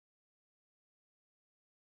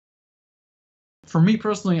For me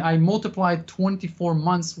personally, I multiplied 24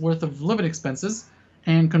 months worth of living expenses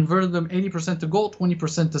and converted them 80% to gold,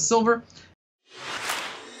 20% to silver.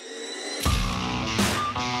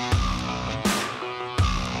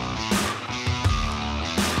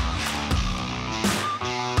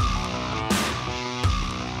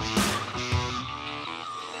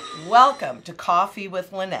 Welcome to Coffee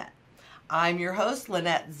with Lynette. I'm your host,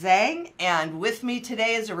 Lynette Zang, and with me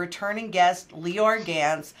today is a returning guest, Lior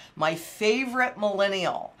Gantz, my favorite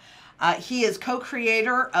millennial. He is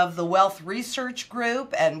co-creator of the Wealth Research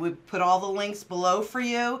Group, and we put all the links below for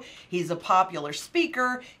you. He's a popular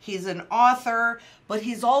speaker, he's an author, but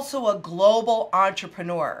he's also a global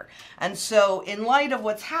entrepreneur. And so in light of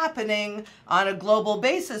what's happening on a global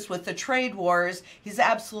basis with the trade wars, he's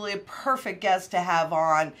absolutely a perfect guest to have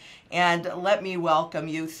on. And let me welcome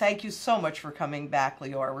you. Thank you so much for coming back,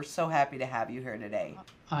 Lior. We're so happy to have you here today.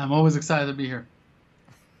 I'm always excited to be here.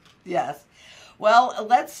 Yes. Well,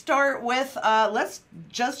 let's start with, let's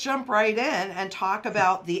just jump right in and talk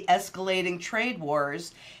about the escalating trade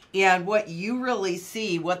wars and what you really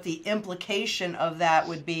see, what the implication of that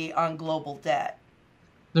would be on global debt.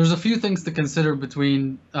 There's a few things to consider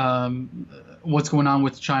between what's going on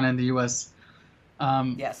with China and the U.S.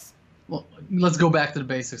 Yes. Well, let's go back to the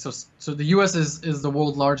basics. So the U.S. is the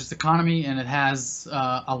world's largest economy, and it has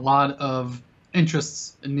a lot of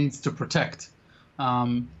interests it needs to protect.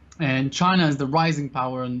 And China is the rising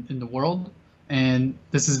power in the world, and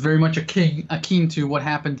this is very much akin to what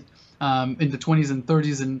happened in the 20s and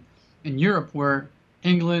 30s in Europe, where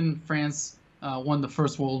England, France won the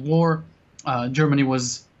First World War. Germany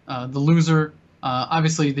was the loser.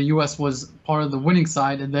 Obviously, the U.S. was part of the winning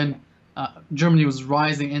side, and then Germany was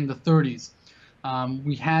rising in the 30s.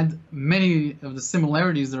 We had many of the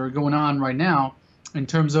similarities that are going on right now in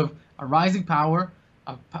terms of a rising power,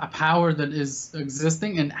 a power that is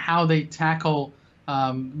existing, and how they tackle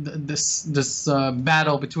this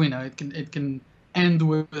battle between it. It can end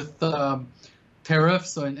with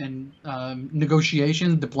tariffs and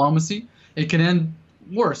negotiations, diplomacy. It can end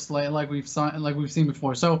worse, like we've seen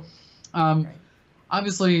before. So. Right.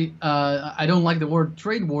 Obviously, I don't like the word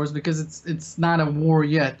trade wars because it's not a war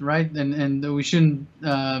yet, right? And we shouldn't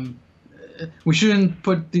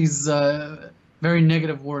put these very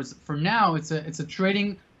negative words. For now, it's a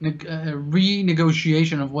trading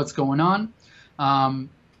renegotiation of what's going on. I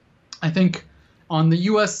think on the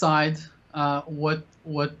U.S. side, what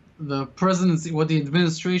the presidency, what the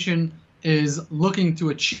administration is looking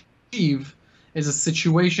to achieve is a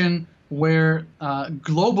situation where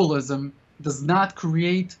globalism does not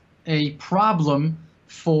create a problem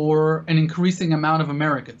for an increasing amount of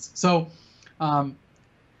Americans. So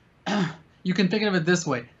you can think of it this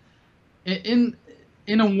way. In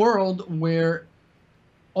a world where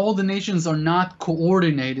all the nations are not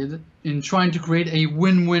coordinated in trying to create a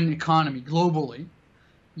win-win economy globally,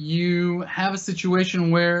 you have a situation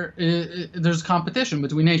where there's competition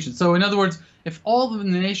between nations. So in other words, if all of the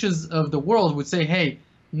nations of the world would say, hey,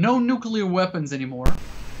 no nuclear weapons anymore,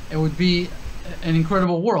 it would be an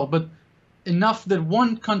incredible world, but enough that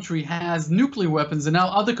one country has nuclear weapons and now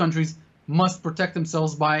other countries must protect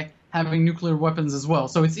themselves by having nuclear weapons as well.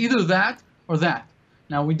 So it's either that or that.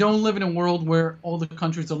 Now, we don't live in a world where all the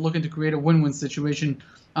countries are looking to create a win-win situation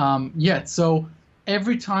yet. So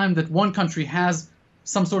every time that one country has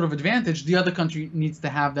some sort of advantage, the other country needs to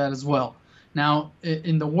have that as well. Now,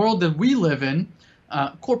 in the world that we live in,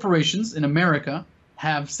 corporations in America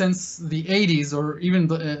have since the 80s or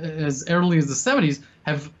even as early as the 70s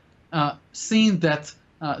have seen that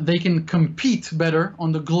they can compete better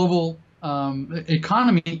on the global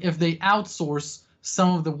economy if they outsource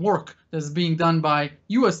some of the work that's being done by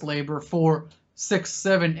U.S. labor for 6,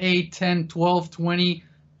 7, 8, 10, 12, 20,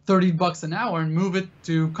 30 bucks an hour and move it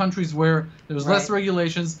to countries where there's less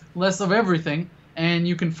regulations, less of everything, and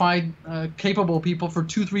you can find capable people for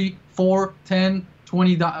 $2, $3, $4, $10,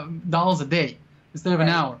 $20 a day instead of an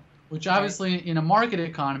hour, which obviously in a market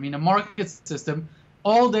economy, in a market system,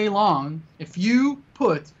 all day long, if you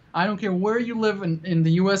put, I don't care where you live in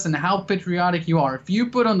the U.S. and how patriotic you are, if you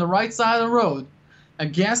put on the right side of the road a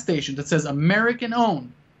gas station that says American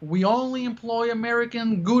owned, we only employ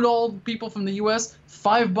American good old people from the U.S.,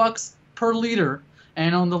 $5 per liter,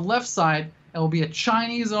 and on the left side it will be a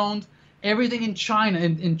Chinese owned, everything in China,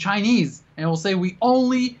 in Chinese, and it will say we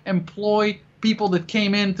only employ people that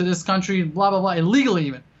came into this country, blah, blah, blah, illegally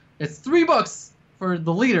even. It's $3 for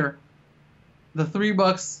the liter. The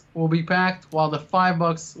 $3 will be packed while the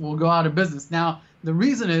 $5 will go out of business. Now, the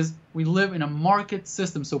reason is we live in a market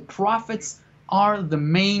system, so profits are the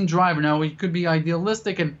main driver. Now, we could be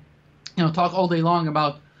idealistic and talk all day long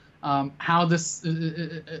about how this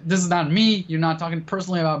is not me. You're not talking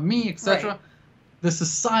personally about me, etc. Right. The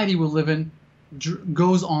society we live in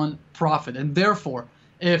goes on profit, and therefore,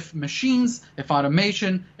 if machines, if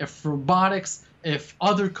automation, if robotics, if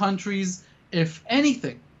other countries, if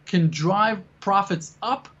anything can drive profits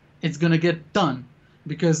up, it's going to get done.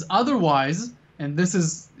 Because otherwise, and this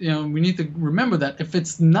is, we need to remember that if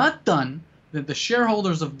it's not done, then the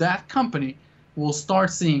shareholders of that company will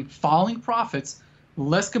start seeing falling profits,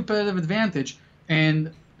 less competitive advantage,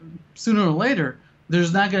 and sooner or later,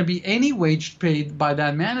 there's not going to be any wage paid by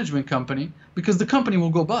that management company because the company will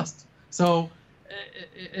go bust. So,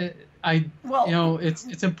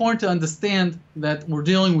 it's important to understand that we're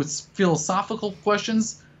dealing with philosophical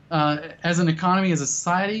questions as an economy, as a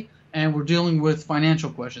society, and we're dealing with financial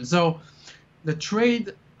questions. So, the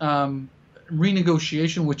trade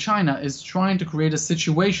renegotiation with China is trying to create a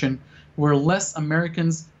situation where less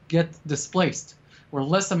Americans get displaced, where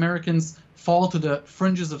less Americans fall to the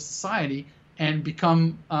fringes of society and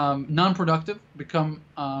become non-productive, become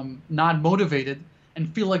not motivated,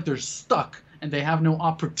 and feel like they're stuck and they have no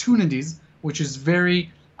opportunities, which is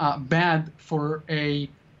very bad for a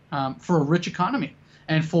rich economy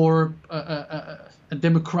and for a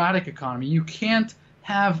democratic economy. You can't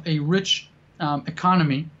have a rich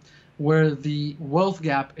economy where the wealth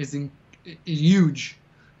gap is huge,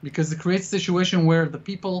 because it creates a situation where the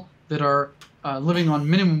people that are living on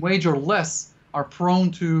minimum wage or less are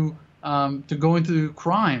prone to go into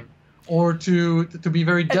crime or to be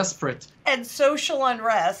very desperate. And social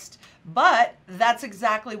unrest. But that's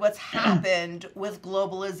exactly what's happened with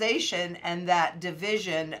globalization and that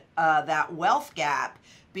division, that wealth gap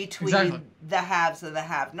between the haves and the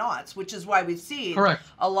have-nots, which is why we've seen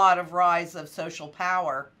a lot of rise of social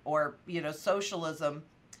power or socialism.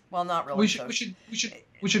 Well, not really.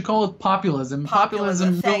 We should call it populism.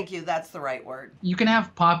 Populism. Thank you. That's the right word. You can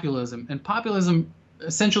have populism, and populism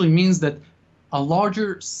essentially means that a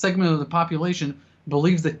larger segment of the population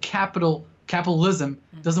believes that capitalism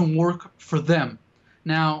doesn't work for them.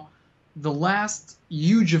 Now, the last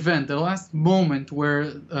huge event, the last moment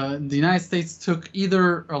where the United States took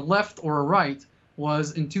either a left or a right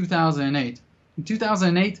was in 2008. In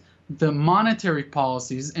 2008, the monetary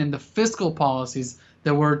policies and the fiscal policies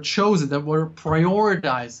that were chosen, that were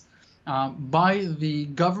prioritized by the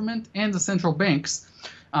government and the central banks,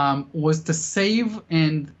 was to save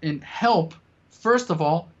and help, first of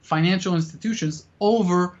all, financial institutions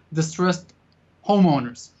over distressed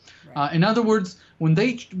homeowners. Right. In other words, when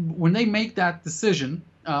they make that decision,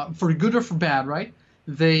 for good or for bad, right?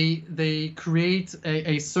 They create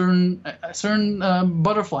a certain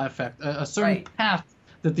butterfly effect, a certain path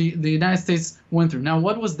that the United States went through. Now,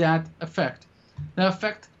 what was that effect? That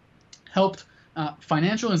effect helped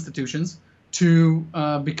financial institutions to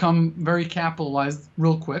become very capitalized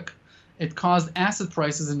real quick. It caused asset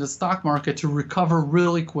prices in the stock market to recover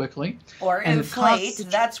really quickly. Or inflate.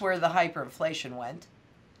 That's where the hyperinflation went.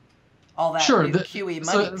 All that new QE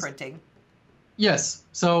money printing. Yes.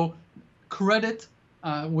 So credit,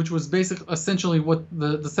 which was essentially what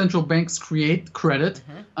the central banks create, credit,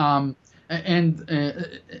 and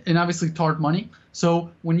obviously TARP money.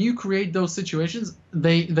 So when you create those situations,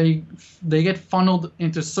 they get funneled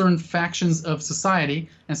into certain factions of society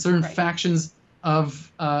and certain factions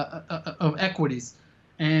of equities.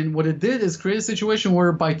 And what it did is create a situation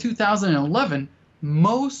where by 2011,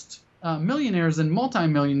 most millionaires and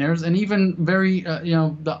multimillionaires and even very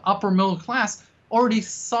the upper middle class already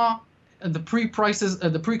saw the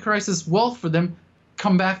pre-crisis wealth for them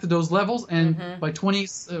come back to those levels, and by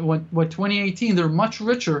 2018 they're much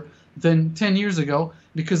richer than 10 years ago,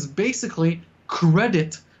 because basically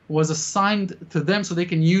credit was assigned to them so they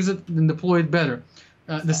can use it and deploy it better.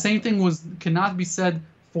 The same thing cannot be said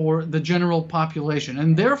for the general population,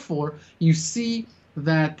 and therefore you see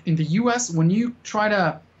that in the U.S. when you try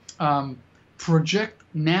to project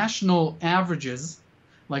national averages,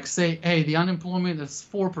 like say, hey, the unemployment is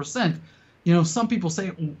 4%, some people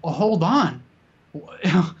say, hold on,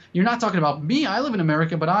 you're not talking about me. I live in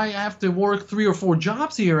America, but I have to work 3 or 4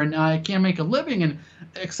 jobs here, and I can't make a living, and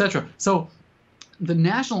etc. So the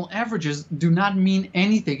national averages do not mean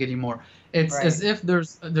anything anymore. It's as if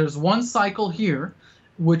there's one cycle here,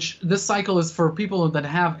 which this cycle is for people that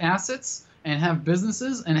have assets and have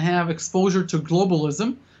businesses and have exposure to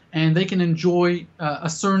globalism, and they can enjoy a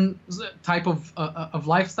certain type of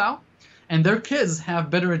lifestyle, and their kids have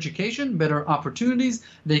better education, better opportunities.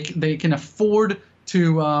 They can afford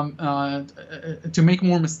to make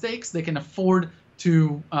more mistakes. They can afford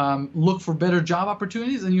to look for better job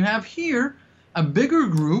opportunities. And you have here a bigger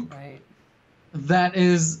group that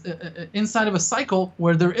is inside of a cycle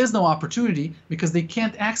where there is no opportunity because they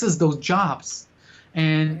can't access those jobs.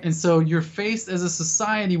 And so you're faced as a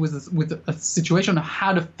society with a situation of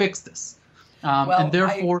how to fix this. And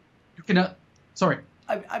therefore, you can, sorry.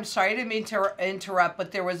 I'm sorry, I didn't mean to interrupt,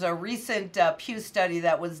 but there was a recent Pew study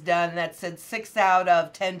that was done that said 6 out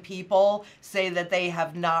of 10 people say that they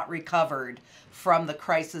have not recovered from the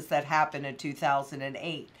crisis that happened in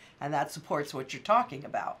 2008. And that supports what you're talking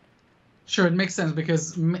about. Sure, it makes sense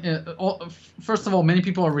because, first of all, many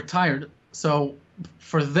people are retired. So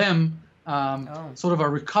for them, sort of a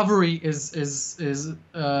recovery is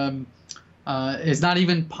not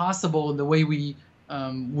even possible the way we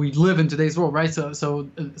live in today's world, right? So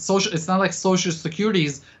social, it's not like Social Security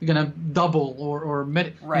is going to double or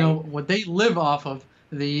right. You know, what they live off of,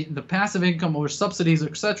 the passive income or subsidies,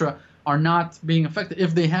 etc., are not being affected.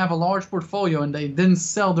 If they have a large portfolio and they didn't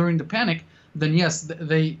sell during the panic, then yes,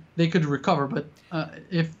 they could recover. But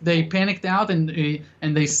if they panicked out and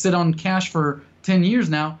they sit on cash for 10 years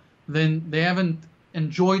now, then they haven't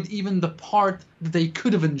enjoyed even the part that they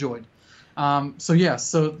could have enjoyed. So yes,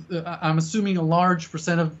 so I'm assuming a large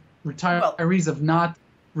percent of retirees have not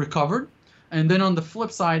recovered. And then on the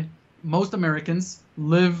flip side, most Americans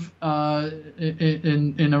live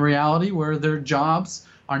in a reality where their jobs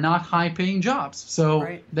are not high-paying jobs. So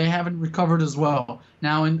right. They haven't recovered as well.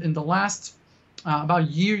 Now, in the last about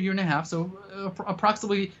year and a half, so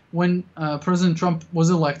approximately when President Trump was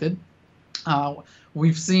elected,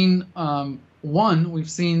 we've seen we've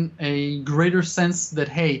seen a greater sense that,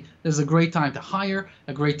 hey, there's a great time to hire,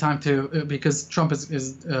 a great time to, because Trump is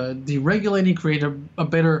deregulating, create a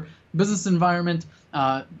better business environment,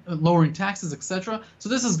 lowering taxes, etc. So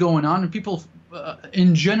this is going on, and people,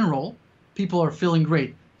 in general, people are feeling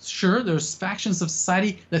great. Sure, there's factions of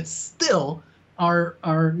society that still are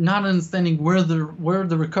not understanding where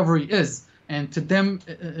the recovery is. And to them,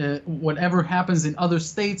 whatever happens in other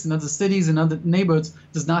states, in other cities, in other neighborhoods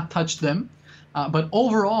does not touch them. But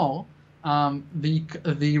overall,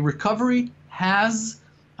 the recovery has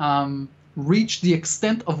reached the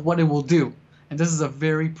extent of what it will do. And this is a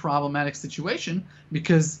very problematic situation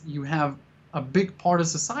because you have a big part of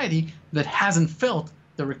society that hasn't felt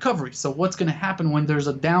the recovery. So what's going to happen when there's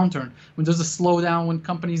a downturn, when there's a slowdown, when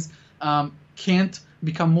companies can't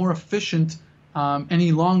become more efficient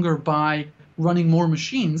any longer by running more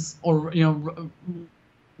machines or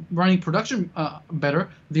running production better?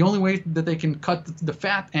 The only way that they can cut the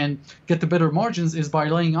fat and get the better margins is by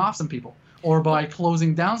laying off some people or by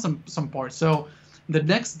closing down some parts. So the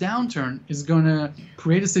next downturn is going to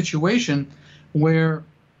create a situation where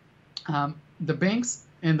the banks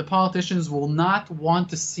and the politicians will not want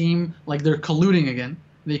to seem like they're colluding again.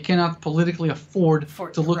 They cannot politically afford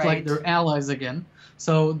to look like they're allies again.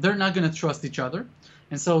 So they're not going to trust each other.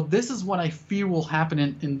 And so this is what I fear will happen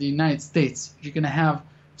in the United States. You're going to have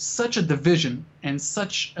such a division and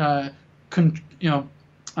such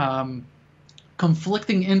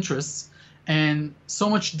conflicting interests and so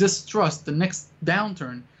much distrust the next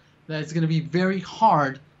downturn that it's going to be very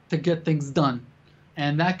hard to get things done.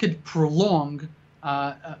 And that could prolong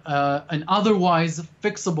an otherwise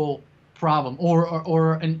fixable problem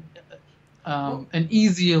or an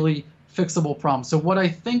easily fixable problem. So what I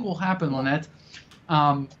think will happen, Lynette,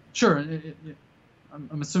 sure,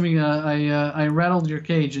 I'm assuming I rattled your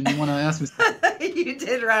cage and you want to ask me something. You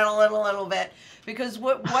did rattle it a little bit. Because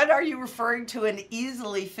what are you referring to an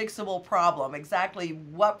easily fixable problem? Exactly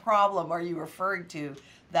what problem are you referring to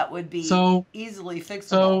that would be easily fixable?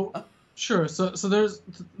 So sure. So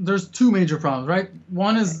there's two major problems, right?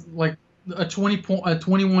 One is like a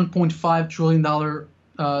 $21.5 trillion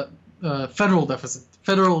federal deficit,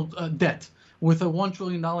 federal debt, with a $1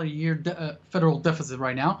 trillion a year federal deficit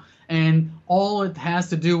right now, and all it has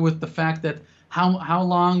to do with the fact that how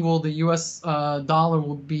long will the U.S. Dollar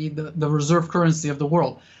will be the reserve currency of the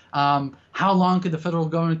world? How long could the federal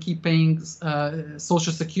government keep paying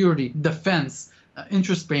Social Security, defense,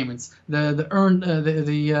 interest payments,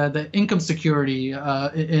 the income security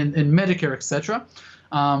in Medicare, etc.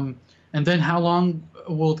 And then how long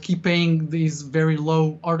will it keep paying these very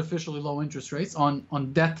low, artificially low interest rates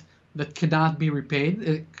on debt that cannot be repaid?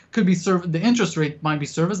 It could be the interest rate might be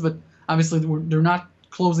serviced, but obviously they're not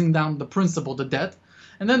closing down the principal, the debt.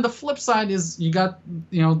 And then the flip side is you got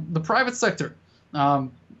the private sector,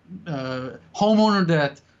 homeowner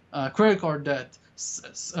debt, credit card debt,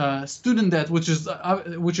 student debt, which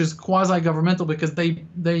is quasi-governmental because they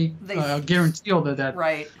guarantee all the debt.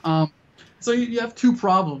 Right. So you have two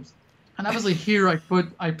problems, and obviously here I put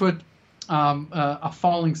a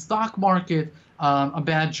falling stock market, a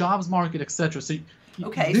bad jobs market, etc. So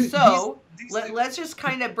let's just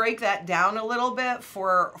kind of break that down a little bit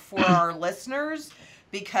for our listeners,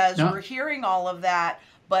 because Yeah. we're hearing all of that.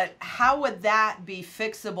 But how would that be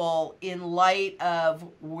fixable in light of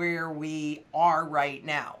where we are right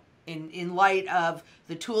now? In light of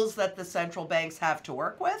the tools that the central banks have to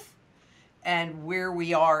work with and where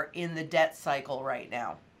we are in the debt cycle right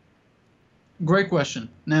now? Great question.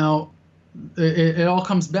 Now, it all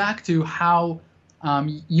comes back to how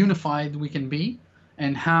unified we can be,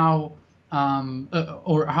 and how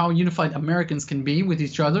or how unified Americans can be with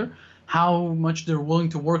each other, how much they're willing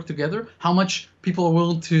to work together, how much people are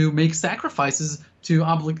willing to make sacrifices to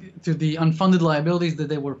the unfunded liabilities that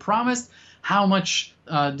they were promised, how much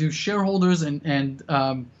do shareholders and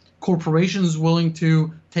corporations willing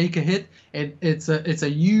to take a hit. It's a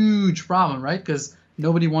huge problem, right? Because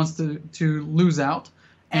nobody wants to lose out,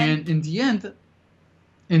 and in the end,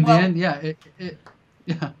 yeah,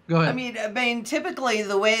 yeah. Go ahead. I mean, typically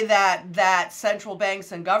the way that central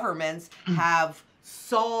banks and governments have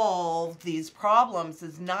solved these problems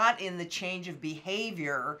is not in the change of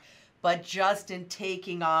behavior, but just in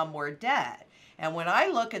taking on more debt. And when I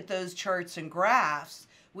look at those charts and graphs,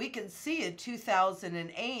 we can see in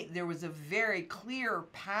 2008 there was a very clear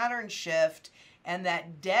pattern shift, and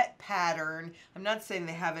that debt pattern, I'm not saying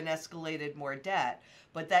they haven't escalated more debt,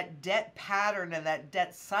 but that debt pattern and that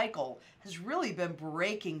debt cycle has really been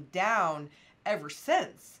breaking down ever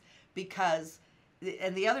since. Because,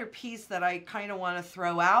 and the other piece that I kind of want to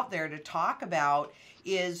throw out there to talk about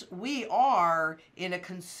is we are in a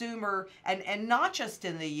consumer, and not just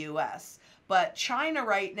in the US, but China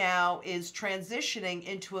right now is transitioning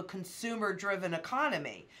into a consumer-driven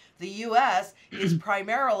economy. The US is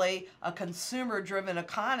primarily a consumer-driven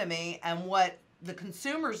economy, and what the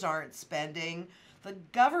consumers aren't spending, the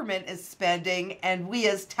government is spending, and we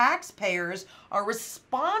as taxpayers are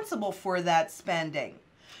responsible for that spending.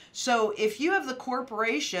 So if you have the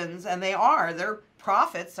corporations, and their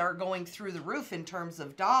profits are going through the roof in terms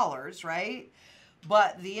of dollars, right?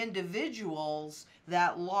 But the individuals,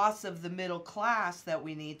 that loss of the middle class that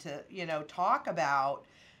we need to, talk about,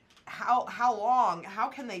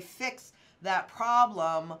 how can they fix that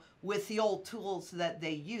problem with the old tools that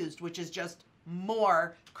they used, which is just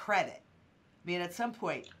more credit? I mean, at some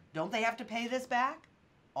point, don't they have to pay this back?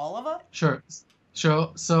 All of it? Sure.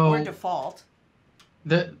 So Or default.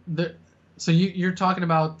 So you're talking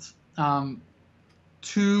about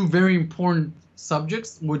two very important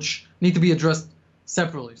subjects which need to be addressed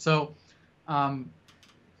separately. So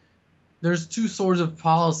there's two sorts of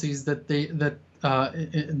policies that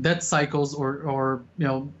debt cycles or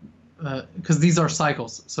because these are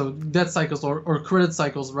cycles. So debt cycles or credit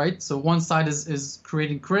cycles, right? So one side is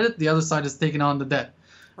creating credit, the other side is taking on the debt.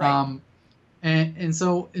 Right. And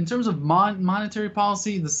so in terms of monetary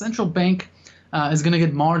policy, the central bank is going to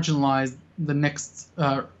get marginalized the next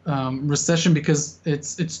recession because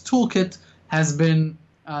its toolkit has been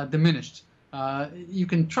diminished. You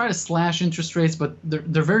can try to slash interest rates, but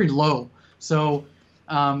they're very low. So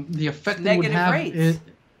the effect it would have is,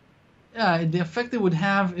 the effect it would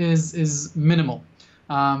have is minimal.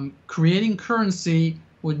 Creating currency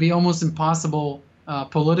would be almost impossible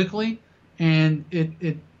politically, and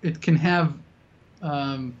it can have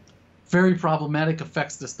very problematic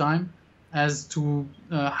effects this time as to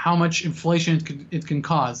how much inflation it can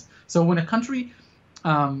cause. So when a country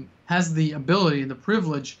has the ability and the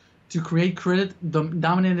privilege to create credit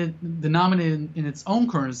denominated in its own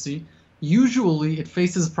currency, usually it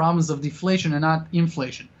faces problems of deflation and not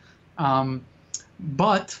inflation.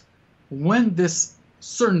 But when this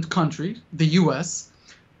certain country, the U.S.,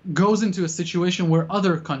 goes into a situation where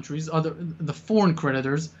other countries, the foreign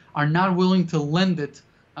creditors, are not willing to lend it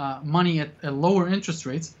money at lower interest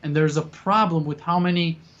rates, and there's a problem with how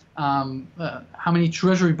many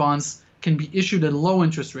treasury bonds can be issued at low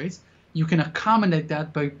interest rates, you can accommodate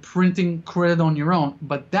that by printing credit on your own.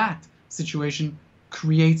 But that situation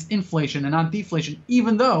creates inflation and not deflation,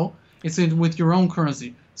 even though it's with your own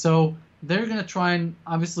currency. So they're going to try and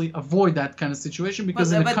obviously avoid that kind of situation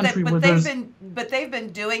because in a country where they've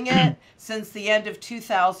been doing it since the end of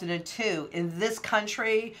 2002. In this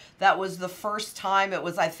country, that was the first time.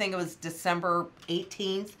 I think it was December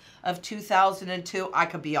 18th of 2002. I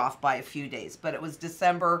could be off by a few days, but it was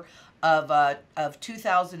December of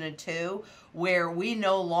 2002, where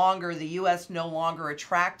the U.S. no longer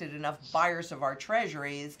attracted enough buyers of our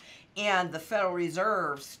treasuries, and the Federal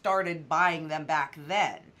Reserve started buying them back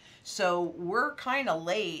then. So we're kind of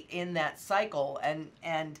late in that cycle,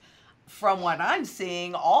 and from what I'm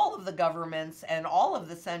seeing, all of the governments and all of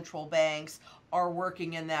the central banks are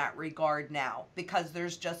working in that regard now because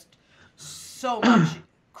there's just so much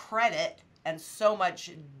credit and so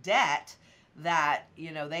much debt that,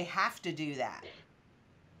 you know, they have to do that.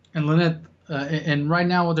 And Lynette, and right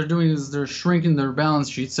now what they're doing is they're shrinking their balance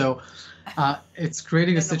sheet. So it's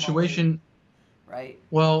creating a situation. Right.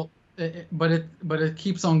 Well, but it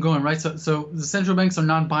keeps on going, right? So the central banks are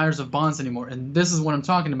not buyers of bonds anymore, and this is what I'm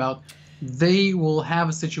talking about. They will have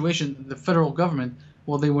a situation, the federal government,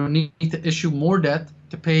 well, they will need to issue more debt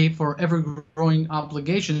to pay for ever-growing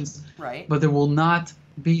obligations, right? But there will not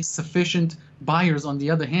be sufficient buyers on the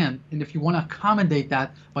other hand. And if you want to accommodate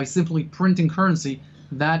that by simply printing currency,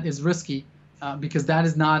 that is risky because that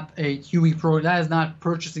is not a QE program. That is not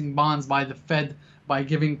purchasing bonds by the Fed by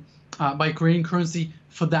giving by creating currency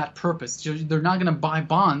for that purpose. They're not going to buy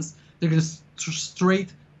bonds. They're going to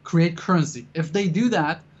straight create currency. If they do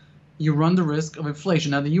that, you run the risk of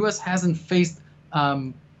inflation. Now, the U.S. hasn't faced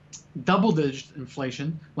double-digit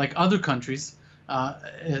inflation like other countries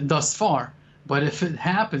thus far. But if it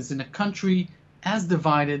happens in a country as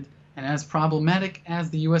divided and as problematic as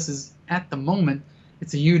the U.S. is at the moment,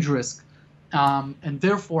 it's a huge risk. And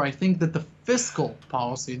therefore, I think that the fiscal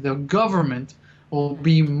policy, the government, will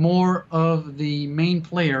be more of the main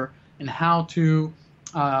player in how to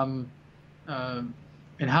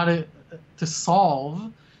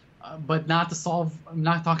solve, but not to solve. I'm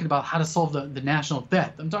not talking about how to solve the national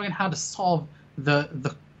debt. I'm talking how to solve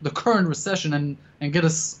the current recession and get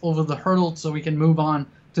us over the hurdle so we can move on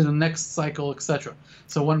to the next cycle, etc.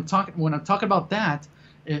 So when I'm talking about that,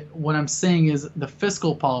 what I'm saying is the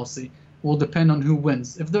fiscal policy will depend on who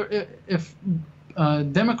wins. If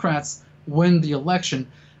Democrats win the election,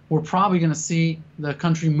 we're probably going to see the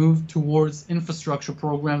country move towards infrastructure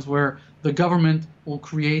programs where the government will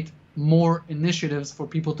create more initiatives for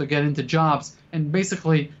people to get into jobs and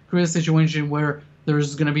basically create a situation where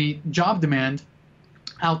there's going to be job demand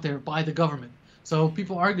out there by the government. So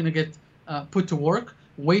people are going to get put to work.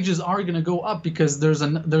 Wages are going to go up because there's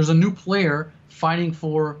a new player fighting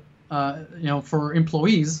for for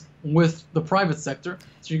employees with the private sector.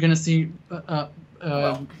 So you're going to see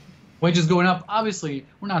wages going up. Obviously,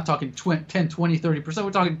 we're not talking 10, 20, 30%.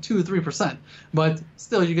 We're talking 2 to 3%. But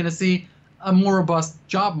still, you're going to see a more robust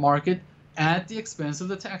job market at the expense of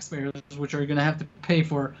the taxpayers, which are going to have to pay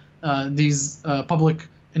for these public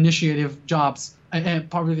initiative jobs and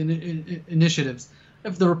public initiatives.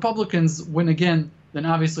 If the Republicans win again, then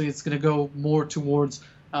obviously it's going to go more towards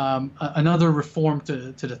another reform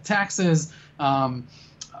to the taxes.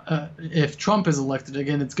 If Trump is elected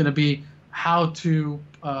again, it's going to be how to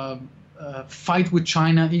fight with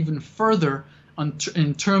China even further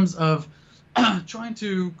in terms of trying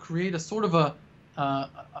to create a sort of a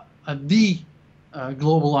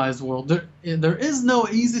de-globalized world. There is no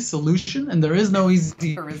easy solution, and there is no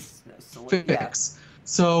easy fix. Yeah.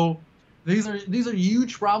 So these are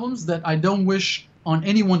huge problems that I don't wish on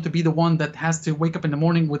anyone to be the one that has to wake up in the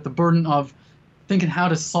morning with the burden of thinking how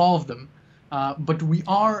to solve them. But we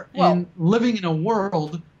are living in a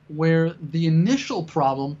world where the initial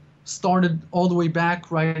problem started all the way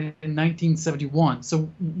back right in 1971. So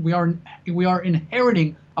we are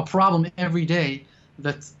inheriting a problem every day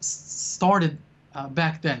that started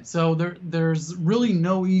back then. So there's really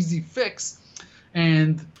no easy fix,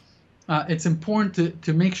 and it's important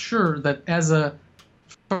to make sure that as a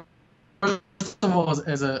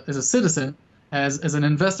citizen, as an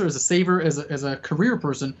investor, as a saver, as a career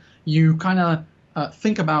person, you kind of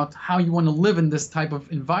think about how you want to live in this type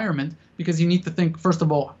of environment, because you need to think, first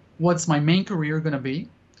of all, what's my main career going to be,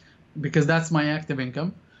 because that's my active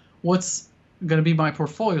income. What's going to be my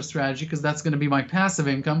portfolio strategy, because that's going to be my passive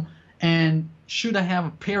income. And should I have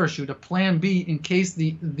a parachute, a plan B, in case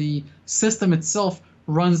the system itself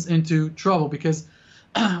runs into trouble? Because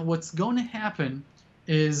what's going to happen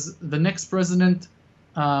is the next president,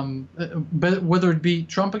 whether it be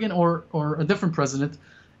Trump again or a different president,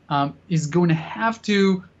 is going to have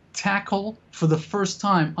to tackle for the first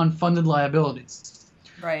time unfunded liabilities.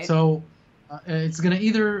 Right. So he's going to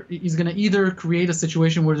either create a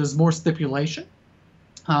situation where there's more stipulation.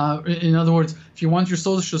 In other words, if you want your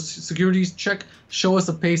Social Security check, show us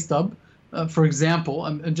a pay stub. For example,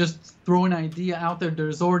 and just throw an idea out there.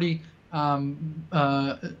 There's already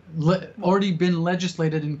been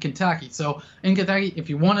legislated in Kentucky. So in Kentucky, if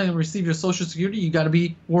you want to receive your Social Security, you got to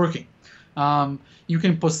be working. You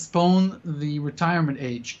can postpone the retirement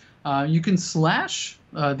age. You can slash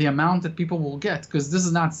the amount that people will get, because this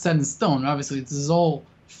is not set in stone. Obviously, this is all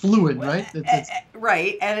fluid, right?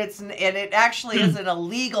 Right, and it actually is an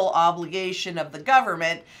illegal obligation of the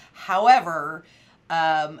government. However,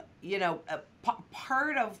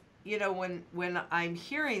 part of when I'm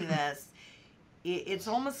hearing this, it's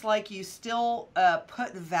almost like you still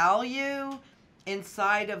put value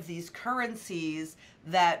inside of these currencies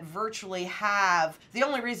that virtually have, the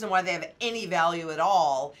only reason why they have any value at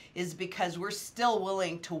all is because we're still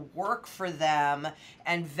willing to work for them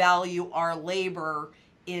and value our labor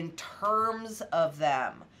in terms of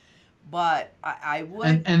them. But I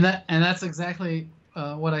would, and that's exactly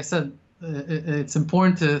what I said. It's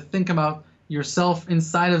important to think about yourself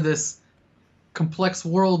inside of this complex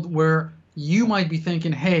world where you might be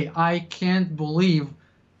thinking, "Hey, I can't believe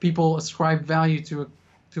people ascribe value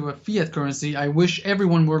to a fiat currency. I wish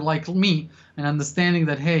everyone were like me," and understanding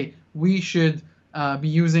that, hey, we should be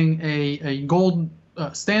using a gold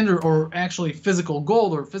standard, or actually physical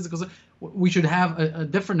gold or physical. We should have a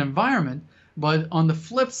different environment. But on the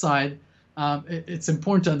flip side, it's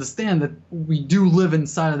important to understand that we do live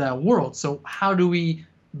inside of that world. So how do we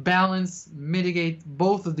balance, mitigate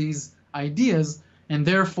both of these ideas? And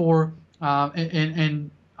therefore,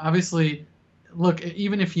 and obviously, look,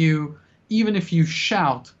 even if you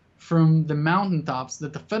shout from the mountaintops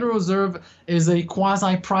that the Federal Reserve is a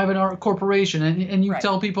quasi-private corporation, and you right.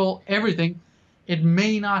 tell people everything, it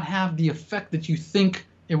may not have the effect that you think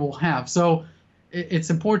it will have. So it's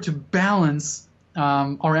important to balance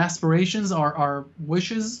our aspirations, our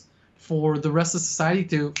wishes for the rest of society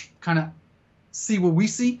to kind of see what we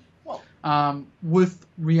see with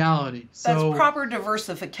reality. So that's proper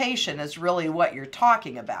diversification is really what you're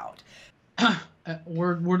talking about.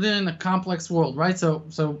 We're in a complex world, right? So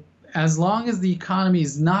as long as the economy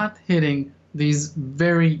is not hitting these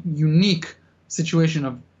very unique situation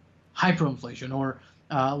of hyperinflation or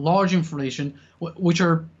large inflation, which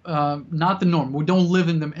are not the norm. We don't live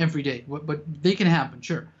in them every day, but they can happen,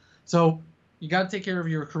 sure. So you got to take care of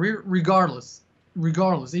your career regardless.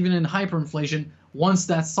 Even in hyperinflation, once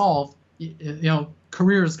that's solved,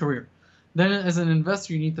 career is career. Then as an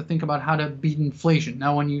investor, you need to think about how to beat inflation.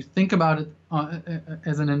 Now, when you think about it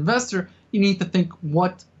as an investor, you need to think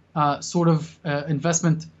what sort of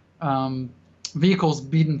investment vehicles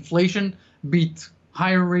beat inflation, beat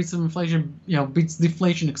higher rates of inflation, beats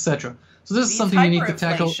deflation, etc. So this is something you need to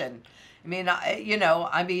tackle.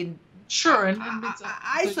 I mean, sure. And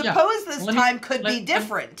I suppose this time could be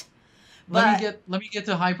different. Let me get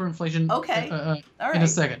to hyperinflation. Okay. In a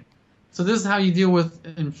second. So this is how you deal with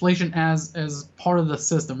inflation as part of the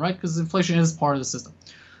system, right? Because inflation is part of the system.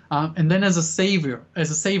 And then as a saver,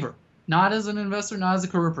 not as an investor, not as a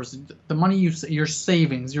career person. The money your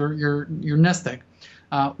savings, your nest egg.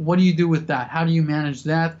 What do you do with that? How do you manage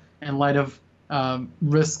that in light of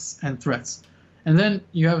risks and threats? And then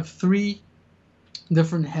you have 3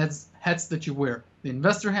 different hats that you wear: the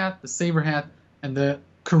investor hat, the saver hat, and the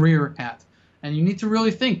career hat. And you need to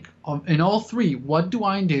really think in all 3, what do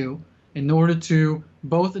I do in order to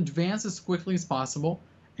both advance as quickly as possible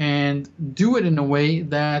and do it in a way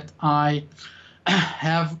that I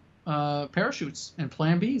have parachutes and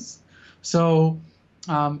plan Bs. So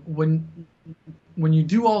when you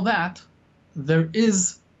do all that, there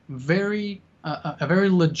is a very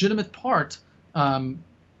legitimate part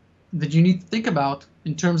that you need to think about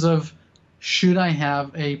in terms of, should I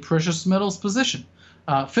have a precious metals position,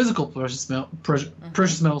 physical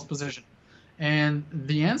precious metals position? And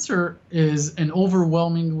the answer is an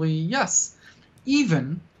overwhelmingly yes,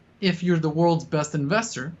 even if you're the world's best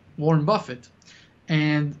investor, Warren Buffett,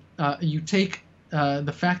 and you take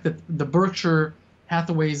the fact that the Berkshire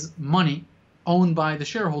Hathaway's money owned by the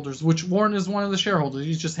shareholders, which Warren is one of the shareholders,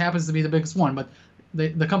 he just happens to be the biggest one, but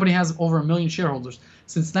the company has over 1 million shareholders.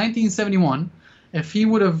 Since 1971, if he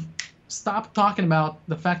would have stopped talking about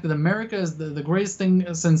the fact that America is the greatest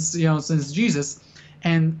thing since Jesus,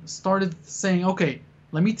 and started saying, okay,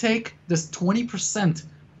 let me take this 20%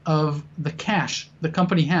 of the cash the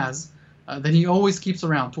company has that he always keeps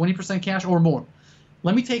around, 20% cash or more.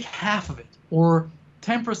 Let me take half of it or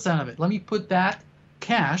 10% of it. Let me put that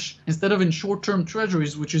cash, instead of in short-term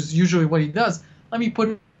treasuries, which is usually what he does, let me put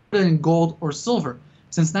it in gold or silver.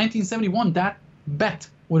 Since 1971, that bet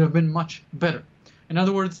would have been much better. In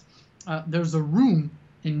other words, there's a room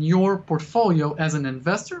in your portfolio as an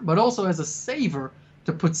investor, but also as a saver,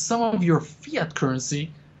 to put some of your fiat currency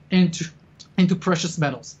into precious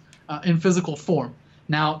metals in physical form.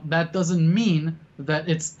 Now, that doesn't mean that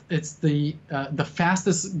it's the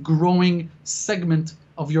fastest growing segment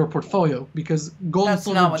of your portfolio, because gold and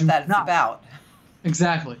silver not what that's about.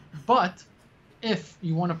 Exactly. But if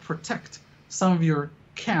you want to protect some of your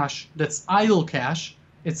cash that's idle cash,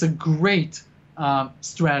 it's a great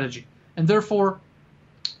strategy. And therefore,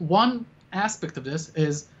 one aspect of this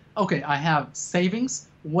is, okay, I have savings.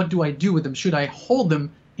 What do I do with them? Should I hold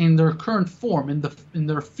them in their current form, in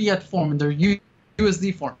their fiat form, in their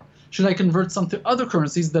USD form? Should I convert some to other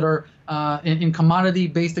currencies that are in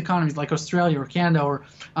commodity-based economies like Australia or Canada or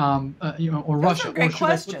or Those Russia? are great Or should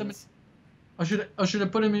questions. I put them or should I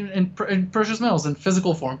put them in precious metals in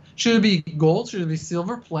physical form? Should it be gold? Should it be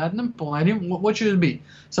silver, platinum, palladium? What should it be?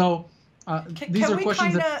 So these are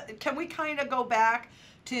questions Can we kind of go back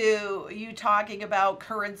to you talking about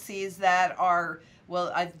currencies that are,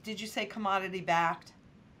 well, did you say commodity backed?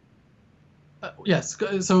 Yes.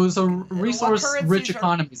 So resource-rich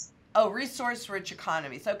economies. Oh, resource-rich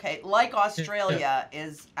economies. Okay, like Australia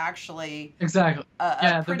is actually exactly.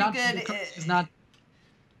 a pretty good. The currency is not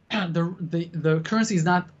the currency is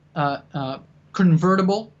not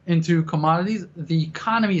convertible into commodities. The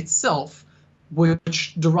economy itself,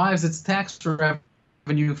 which derives its tax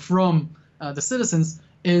revenue from the citizens,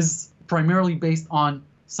 is primarily based on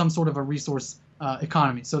some sort of a resource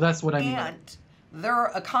economy. So that's what I mean. And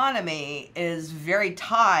their economy is very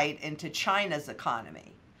tied into China's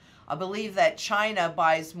economy. I believe that China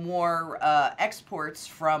buys more exports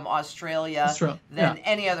from Australia than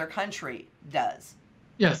any other country does.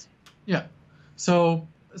 Yes. Yeah. So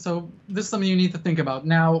this is something you need to think about.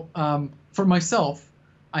 Now, for myself,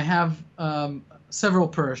 I have several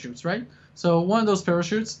parachutes, right? So one of those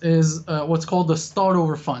parachutes is what's called the start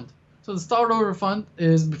over fund. So the start over fund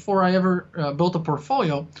is before I ever built a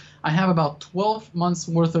portfolio, I have about 12 months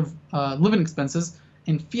worth of living expenses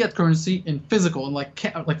in fiat currency, in physical, and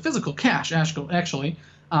like physical cash, actually,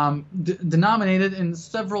 denominated in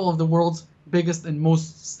several of the world's biggest and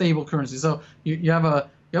most stable currencies. So you have a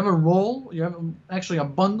roll, you have actually a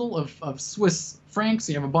bundle of Swiss francs,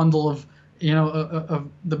 you have a bundle of of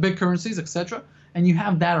the big currencies, etc., and you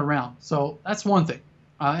have that around. So that's one thing.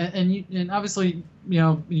 And obviously,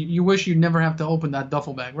 you wish you'd never have to open that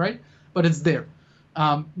duffel bag, right? But it's there.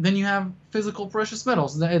 Then you have physical precious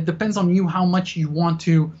metals. It depends on you how much you want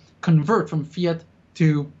to convert from fiat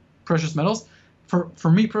to precious metals.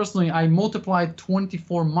 For me personally, I multiplied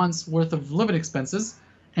 24 months worth of living expenses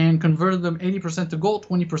and converted them 80% to gold,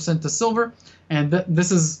 20% to silver. And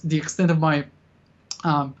this is the extent of my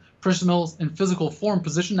precious metals in physical form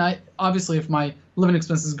position. Obviously, if my living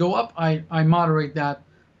expenses go up, I moderate that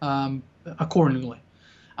accordingly.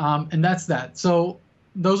 And that's that. So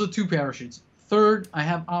those are two parachutes. Third, I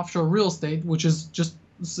have offshore real estate, which is just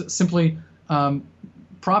simply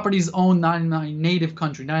properties owned not in my native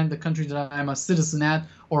country, not in the country that I'm a citizen at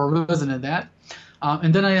or a resident at.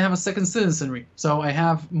 And then I have a second citizenry. So I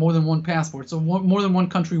have more than one passport. So more than one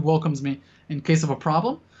country welcomes me in case of a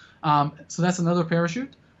problem. So that's another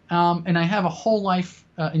parachute. And I have a whole life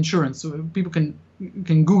insurance. So people can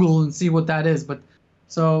Google and see what that is. But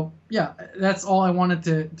so, yeah, that's all I wanted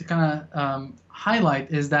to kind of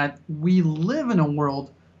highlight, is that we live in a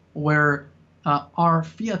world where our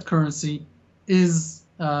fiat currency is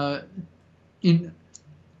in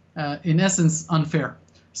essence unfair.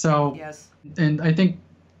 So, yes. And I think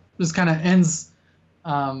this kind of ends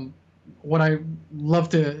what I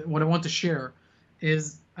want to share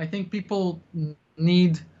is I think people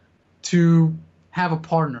need to have a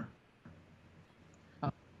partner.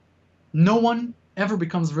 No one ever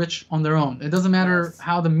becomes rich on their own. It doesn't matter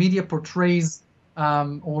how the media portrays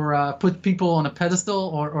or put people on a pedestal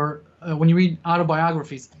or when you read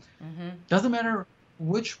autobiographies. Mm-hmm. Doesn't matter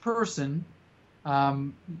which person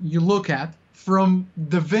you look at, from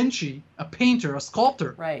Da Vinci, a painter, a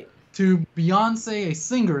sculptor, right, to Beyonce, a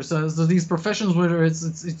singer. So these professions, whether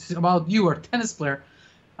it's about you or a tennis player,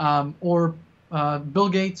 or Bill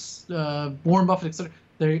Gates, Warren Buffett, etc.,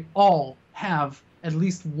 they all have at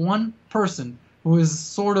least one person who is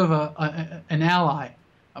sort of an ally,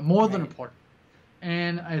 more than a partner.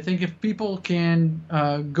 And I think if people can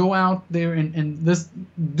go out there and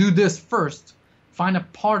do this first, find a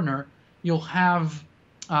partner, you'll have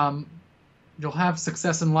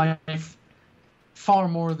success in life far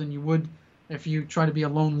more than you would if you try to be a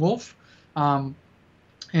lone wolf. And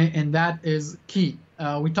that is key.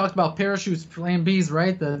 We talked about parachutes, plan Bs,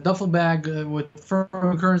 right? The duffel bag with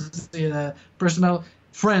firm currency, the personal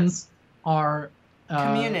friends are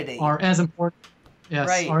community are as important. Yes,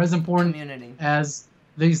 right. Are as important community as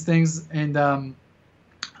these things, and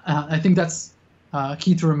I think that's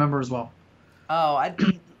key to remember as well. Oh,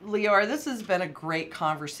 Lior, this has been a great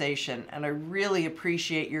conversation, and I really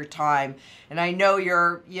appreciate your time. And I know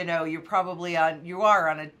you're probably you are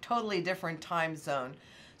on a totally different time zone.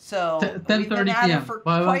 So we've been at it for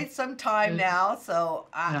quite some time now. So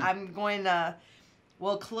I'm going to,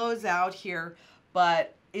 we'll close out here.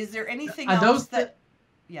 But is there anything else that?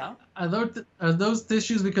 Yeah. Are those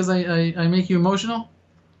tissues because I make you emotional?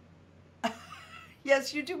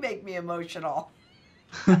 Yes, you do make me emotional.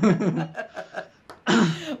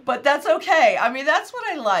 But that's okay. I mean, that's what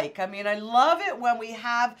I like. I mean, I love it when we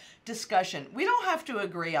have discussion. We don't have to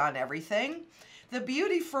agree on everything. The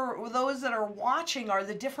beauty for those that are watching are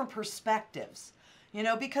the different perspectives. You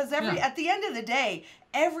know, because at the end of the day,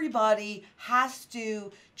 everybody has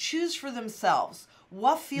to choose for themselves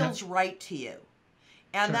what feels right to you.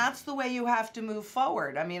 And that's the way you have to move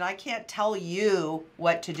forward. I mean, I can't tell you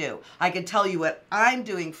what to do. I can tell you what I'm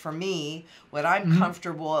doing for me, what I'm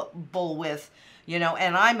comfortable with, you know,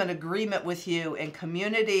 and I'm in agreement with you, and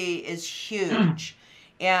community is huge.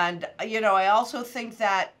 And, you know, I also think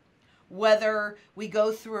that whether we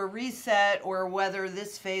go through a reset or whether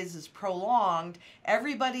this phase is prolonged,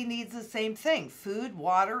 everybody needs the same thing: food,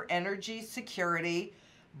 water, energy, security,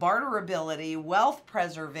 barterability, wealth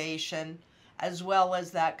preservation, as well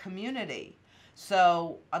as that community.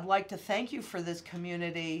 So I'd like to thank you for this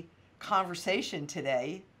community conversation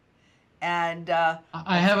today. And I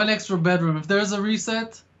have an extra bedroom. If there's a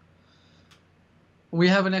reset, we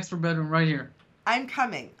have an extra bedroom right here. I'm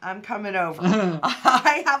coming. I'm coming over.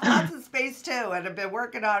 I have lots of space too, and I've been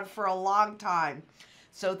working on it for a long time.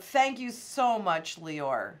 So thank you so much,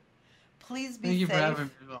 Lior. Please be safe. Thank you for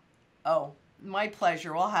having me. Oh, my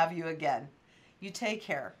pleasure. We'll have you again. You take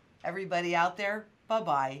care. Everybody out there,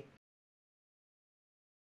 bye-bye.